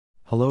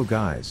Hello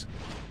guys.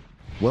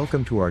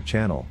 Welcome to our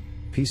channel,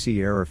 PC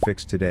Error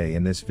Fix. Today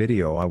in this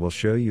video I will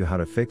show you how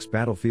to fix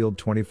Battlefield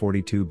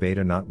 2042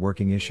 Beta Not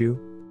working issue.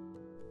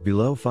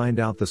 Below find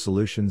out the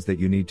solutions that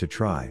you need to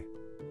try.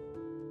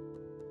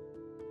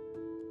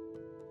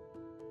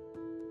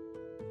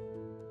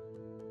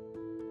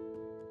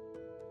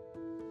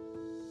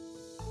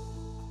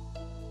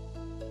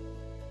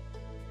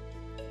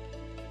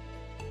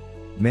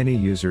 Many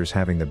users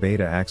having the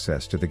beta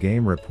access to the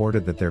game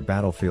reported that their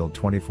Battlefield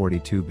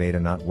 2042 beta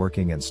not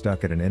working and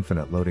stuck at an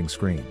infinite loading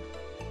screen.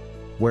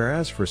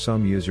 Whereas for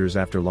some users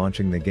after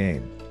launching the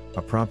game,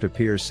 a prompt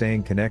appears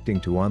saying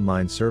connecting to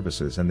online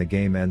services and the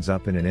game ends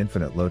up in an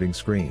infinite loading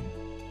screen.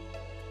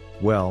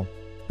 Well,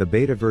 the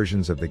beta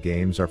versions of the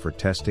games are for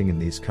testing and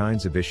these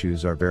kinds of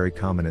issues are very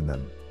common in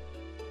them.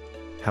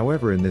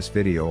 However, in this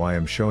video I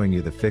am showing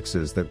you the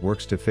fixes that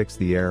works to fix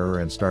the error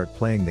and start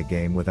playing the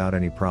game without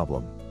any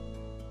problem.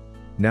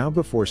 Now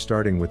before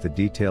starting with the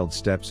detailed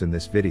steps in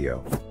this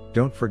video,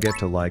 don't forget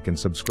to like and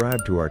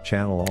subscribe to our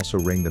channel, also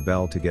ring the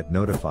bell to get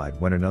notified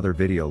when another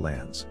video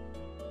lands.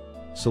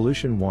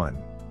 Solution 1.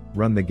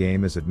 Run the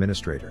game as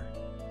administrator.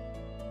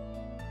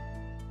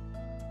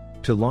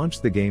 To launch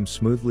the game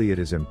smoothly it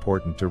is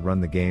important to run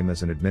the game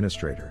as an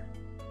administrator.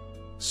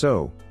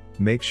 So,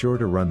 make sure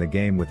to run the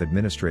game with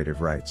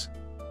administrative rights.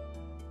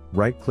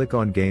 Right-click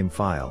on Game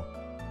File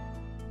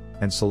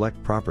and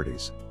select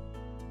Properties.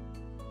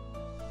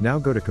 Now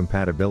go to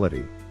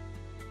Compatibility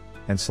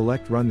and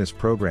select Run this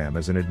program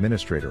as an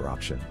administrator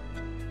option.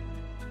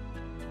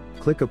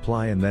 Click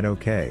Apply and then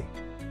OK.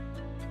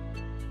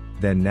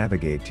 Then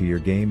navigate to your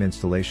game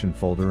installation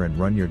folder and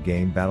run your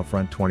game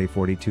Battlefront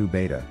 2042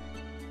 Beta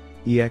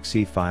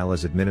 .exe file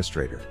as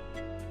administrator.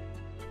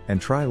 And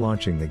try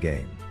launching the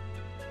game.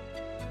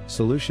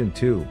 Solution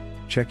 2.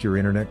 Check your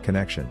internet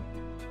connection.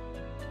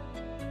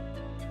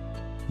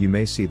 You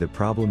may see the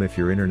problem if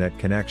your internet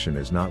connection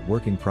is not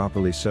working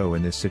properly, so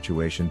in this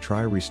situation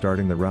try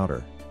restarting the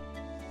router.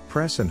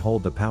 Press and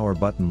hold the power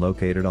button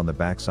located on the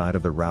backside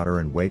of the router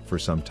and wait for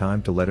some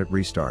time to let it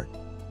restart.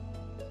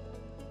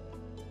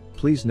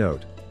 Please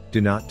note,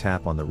 do not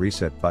tap on the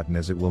reset button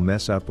as it will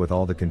mess up with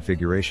all the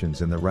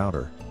configurations in the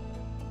router.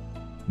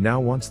 Now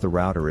once the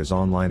router is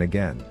online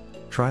again,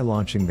 try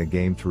launching the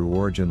game through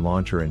Origin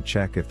Launcher and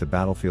check if the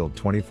Battlefield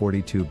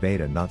 2042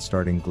 beta not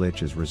starting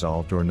glitch is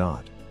resolved or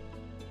not.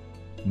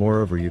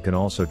 Moreover, you can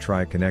also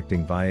try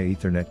connecting via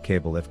Ethernet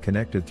cable if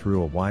connected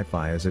through a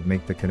Wi-Fi, as it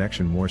makes the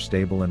connection more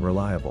stable and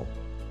reliable.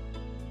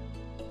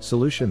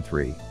 Solution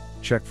 3.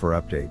 Check for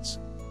updates.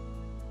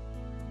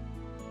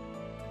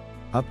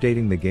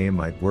 Updating the game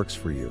might works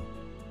for you.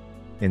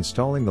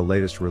 Installing the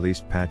latest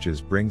released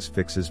patches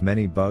fixes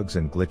many bugs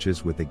and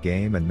glitches with the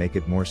game and make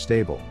it more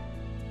stable.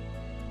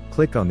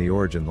 Click on the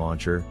Origin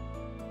Launcher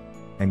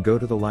and go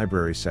to the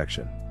Library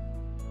section.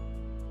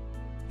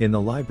 In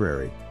the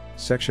Library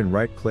section,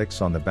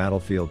 right-clicks on the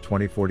Battlefield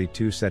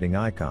 2042 setting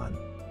icon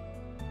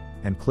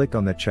and click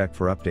on the Check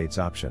for Updates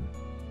option.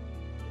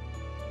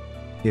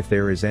 If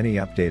there is any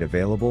update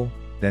available,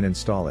 then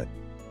install it.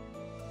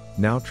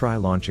 Now try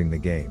launching the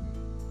game.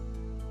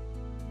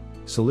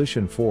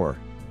 Solution 4.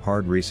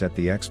 Hard reset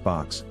the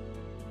Xbox.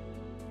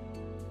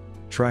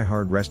 Try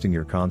hard resting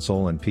your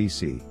console and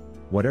PC,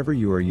 whatever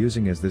you are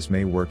using, as this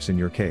may works in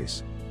your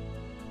case.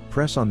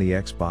 Press on the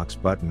Xbox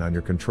button on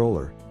your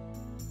controller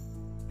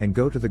and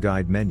go to the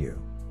Guide menu.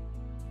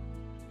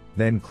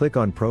 Then click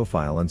on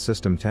Profile and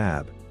System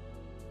tab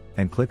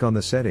and click on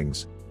the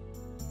Settings.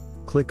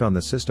 Click on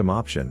the System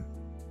option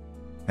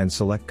and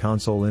select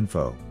Console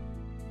Info.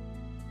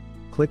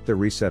 Click the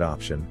Reset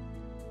option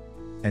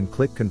and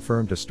click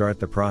Confirm to start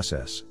the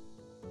process.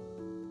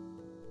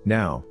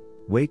 Now,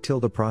 wait till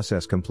the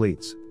process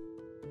completes.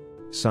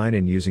 Sign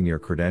in using your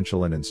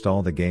credential and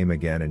install the game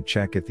again and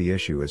check if the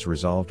issue is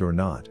resolved or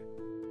not.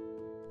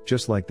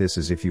 Just like this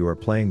as if you are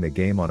playing the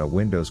game on a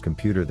Windows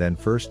computer. Then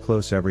first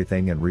close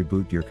everything and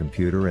reboot your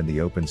computer and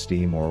the open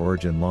Steam or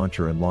Origin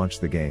Launcher and launch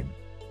the game.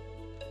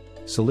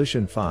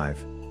 Solution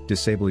 5.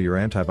 Disable your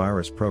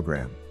antivirus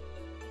program.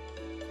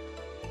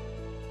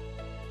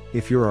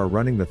 If you are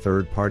running the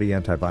third-party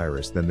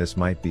antivirus, then this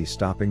might be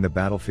stopping the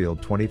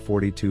Battlefield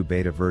 2042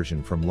 beta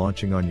version from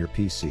launching on your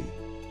PC.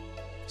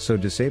 So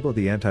disable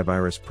the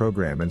antivirus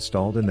program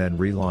installed and then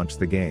relaunch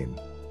the game.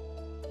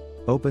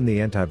 Open the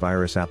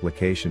antivirus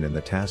application in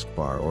the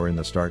taskbar or in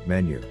the Start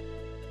menu.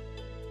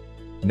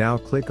 Now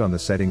click on the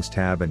Settings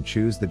tab and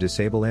choose the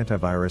Disable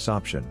Antivirus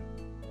option.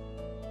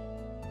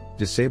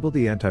 Disable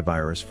the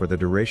antivirus for the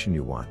duration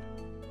you want.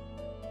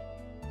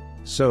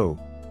 So,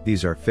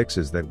 these are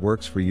fixes that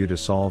works for you to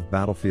solve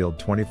Battlefield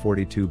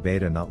 2042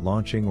 beta not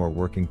launching or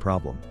working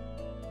problem.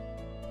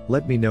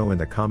 Let me know in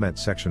the comment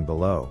section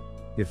below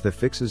if the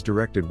fixes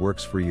directed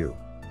works for you.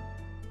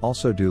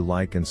 Also do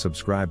like and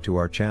subscribe to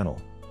our channel.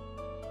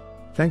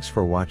 Thanks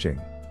for watching.